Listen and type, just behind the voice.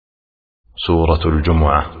سورة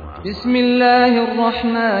الجمعة. بسم الله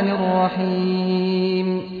الرحمن الرحيم.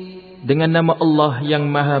 Dengan nama Allah yang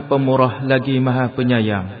Maha Pemurah lagi Maha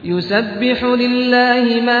Penyayang. Yusabbihu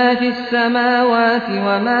lillahi ma fis samawati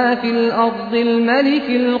wa ma fil ardil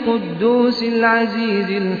malikil quddusil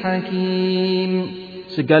azizil hakim.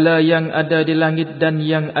 Segala yang ada di langit dan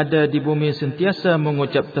yang ada di bumi sentiasa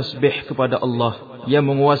mengucap tasbih kepada Allah yang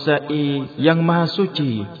menguasai, yang Maha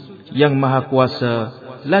Suci, yang Maha Kuasa,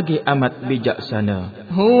 lagi amat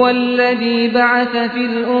bijaksana. Huwallazi ba'atha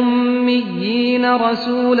fil ummiyyin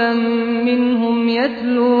rasulan minhum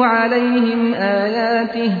yatlu 'alayhim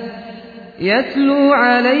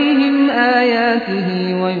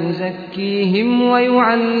ayatihi wa yuzakkihim wa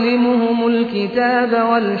yu'allimuhumul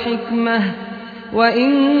kitaba wal hikmah wa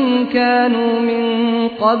in kanu min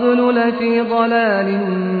qablu lafi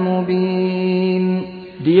dhalalin mubin.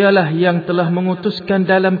 Dialah yang telah mengutuskan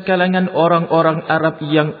dalam kalangan orang-orang Arab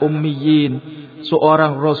yang ummiyin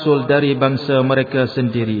seorang rasul dari bangsa mereka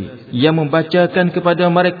sendiri yang membacakan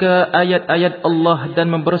kepada mereka ayat-ayat Allah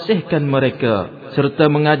dan membersihkan mereka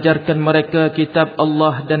serta mengajarkan mereka kitab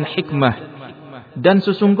Allah dan hikmah. Dan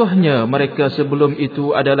sesungguhnya mereka sebelum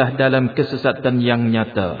itu adalah dalam kesesatan yang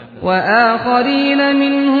nyata. Wa akharina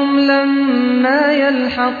minhum lamma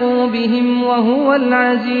yalhaqu bihim wa huwal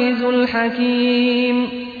azizul hakim.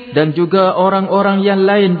 Dan juga orang-orang yang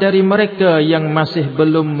lain dari mereka yang masih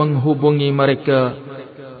belum menghubungi mereka.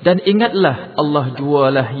 Dan ingatlah Allah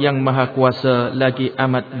jualah yang Maha Kuasa lagi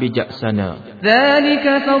amat bijaksana.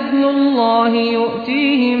 Dzalika fadlullahi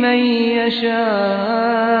yu'tihi man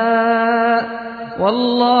yasha'.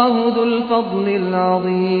 Wallahu dzul fadlil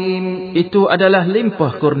 'azim. Itu adalah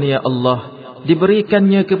limpah kurnia Allah,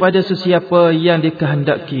 diberikannya kepada sesiapa yang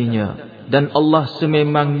dikehendakinya, dan Allah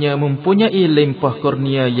sememangnya mempunyai limpah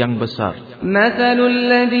kurnia yang besar. Mathalul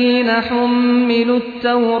ladzina hummilut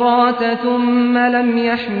tawrata thumma lam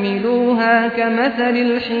yahmiluha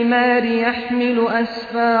kamathalil himari yahmilu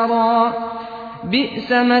asfara.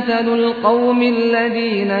 Bi'sa mathalul qaumil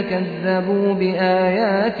ladzina kazzabu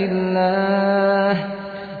biayatillah.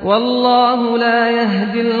 Wallahu la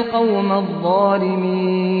yahdil qaumadh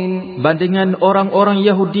dhalimin. Bandingan orang-orang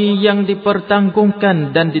Yahudi yang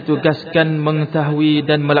dipertanggungkan dan ditugaskan mengetahui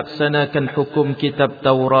dan melaksanakan hukum kitab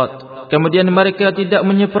Taurat, kemudian mereka tidak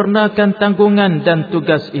menyempurnakan tanggungan dan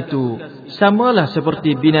tugas itu, samalah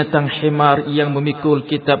seperti binatang himar yang memikul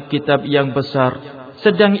kitab-kitab yang besar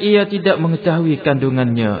sedang ia tidak mengetahui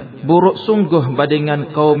kandungannya. Buruk sungguh bandingan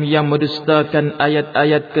kaum yang mendustakan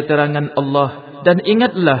ayat-ayat keterangan Allah. Dan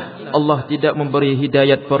ingatlah, Allah tidak memberi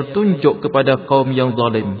hidayat pertunjuk kepada kaum yang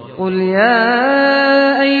zalim. Qul ya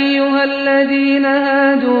ayyuhalladzina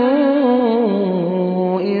hadu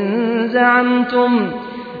in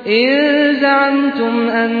za'amtum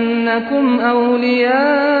annakum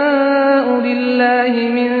awliya'u lillahi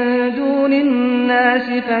min dunin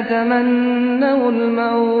nasi fatamannawul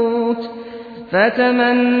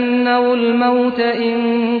maut in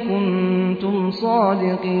kuntum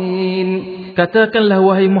sadiqin. Katakanlah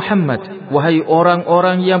wahai Muhammad, wahai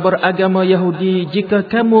orang-orang yang beragama Yahudi, jika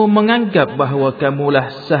kamu menganggap bahawa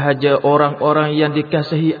kamulah sahaja orang-orang yang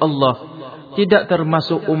dikasihi Allah, tidak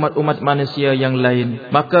termasuk umat-umat manusia yang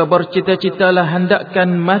lain, maka bercita-citalah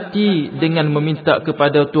hendakkan mati dengan meminta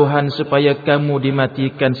kepada Tuhan supaya kamu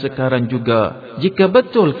dimatikan sekarang juga, jika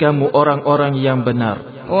betul kamu orang-orang yang benar.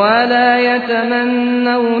 وَلَا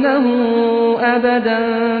يَتَمَنَّوْنَهُ أَبَدًا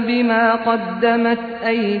بِمَا قَدَّمَتْ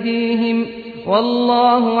أَيْدِيهِمْ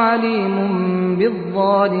وَاللَّهُ عَلِيمٌ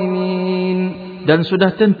بِالظَّالِمِينَ. Dan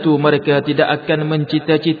sudah tentu mereka tidak akan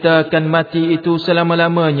mencita-citakan mati itu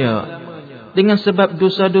selama-lamanya dengan sebab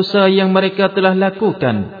dosa-dosa yang mereka telah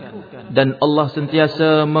lakukan, dan Allah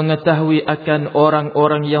sentiasa mengetahui akan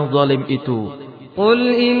orang-orang yang zalim itu. قل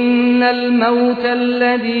إن الموت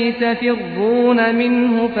الذي تفرون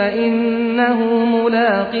منه فإنه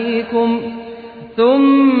ملاقيكم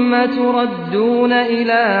ثم تردون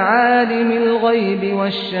إلى عالم الغيب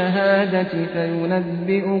والشهادة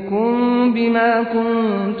فينبئكم بما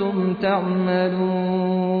كنتم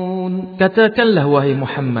تعملون. Katakanlah wahai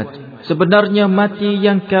Muhammad, sebenarnya mati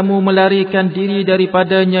yang kamu melarikan diri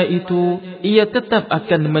daripadanya itu, ia tetap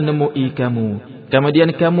akan menemui kamu.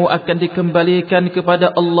 Kemudian kamu akan dikembalikan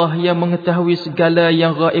kepada Allah yang mengetahui segala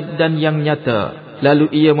yang gaib dan yang nyata.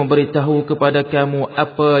 Lalu ia memberitahu kepada kamu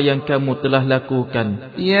apa yang kamu telah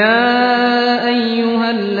lakukan. Ya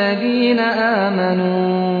ayyuhalladzina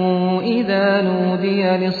amanu idza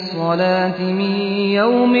nudiya lis-salati min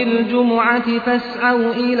yawmil jumu'ati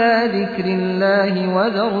fas'au ila dzikrillahi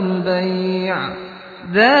wa dharul bai'.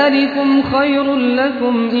 ذلكم خير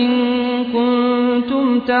لكم إن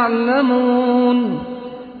كنتم تعلمون.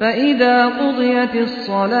 فَإِذَا قُضِيَتِ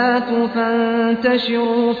الصَّلَاةُ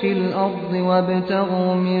فَانْتَشِرُوا فِي الْأَرْضِ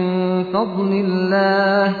وَابْتَغُوا مِنْ فَضْلِ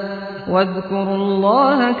اللَّهِ وَاذْكُرُوا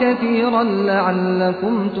اللَّهَ كَثِيرًا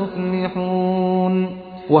لَعَلَّكُمْ تُفْلِحُونَ.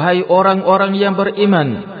 Wahai orang-orang yang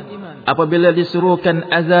beriman, apabila disuruhkan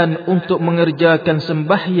azan untuk mengerjakan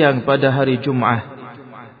sembahyang pada hari Jumaat,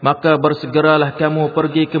 maka bersegeralah kamu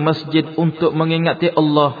pergi ke masjid untuk mengingati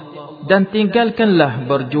Allah dan tinggalkanlah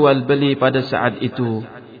berjual beli pada saat itu.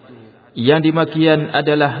 Yang demikian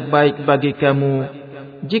adalah baik bagi kamu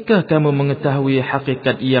jika kamu mengetahui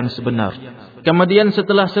hakikat yang sebenar. Kemudian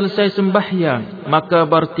setelah selesai sembahyang, maka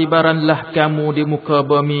bertibaranlah kamu di muka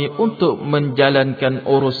bumi untuk menjalankan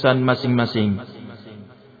urusan masing-masing.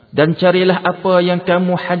 Dan carilah apa yang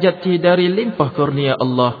kamu hajati dari limpah kurnia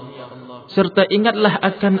Allah. Serta ingatlah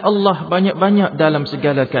akan Allah banyak-banyak dalam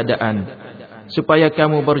segala keadaan, supaya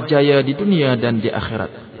kamu berjaya di dunia dan di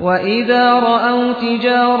akhirat. وَإِذَا رَأَوْا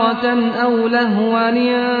تِجَارَةً أَوْ لَهْوًا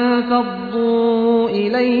انفَضُّوا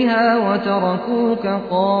إِلَيْهَا وَتَرَكُوكَ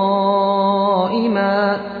قَائِمًا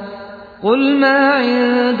قُلْ مَا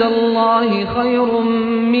عِندَ اللَّهِ خَيْرٌ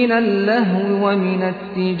مِنَ اللَّهْوِ وَمِنَ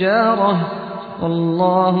التِّجَارَةِ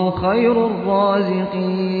وَاللَّهُ خَيْرُ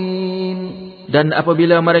الرَّازِقِينَ. Dan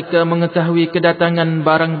apabila mereka mengetahui kedatangan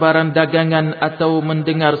barang-barang dagangan atau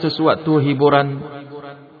mendengar sesuatu hiburan,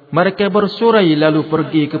 mereka bersurai lalu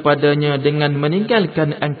pergi kepadanya dengan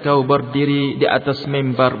meninggalkan engkau berdiri di atas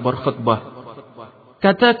mimbar berkhutbah.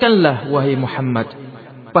 Katakanlah, wahai Muhammad,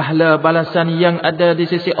 pahala balasan yang ada di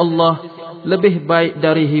sisi Allah lebih baik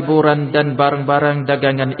dari hiburan dan barang-barang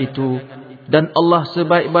dagangan itu, dan Allah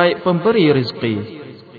sebaik-baik pemberi rezeki.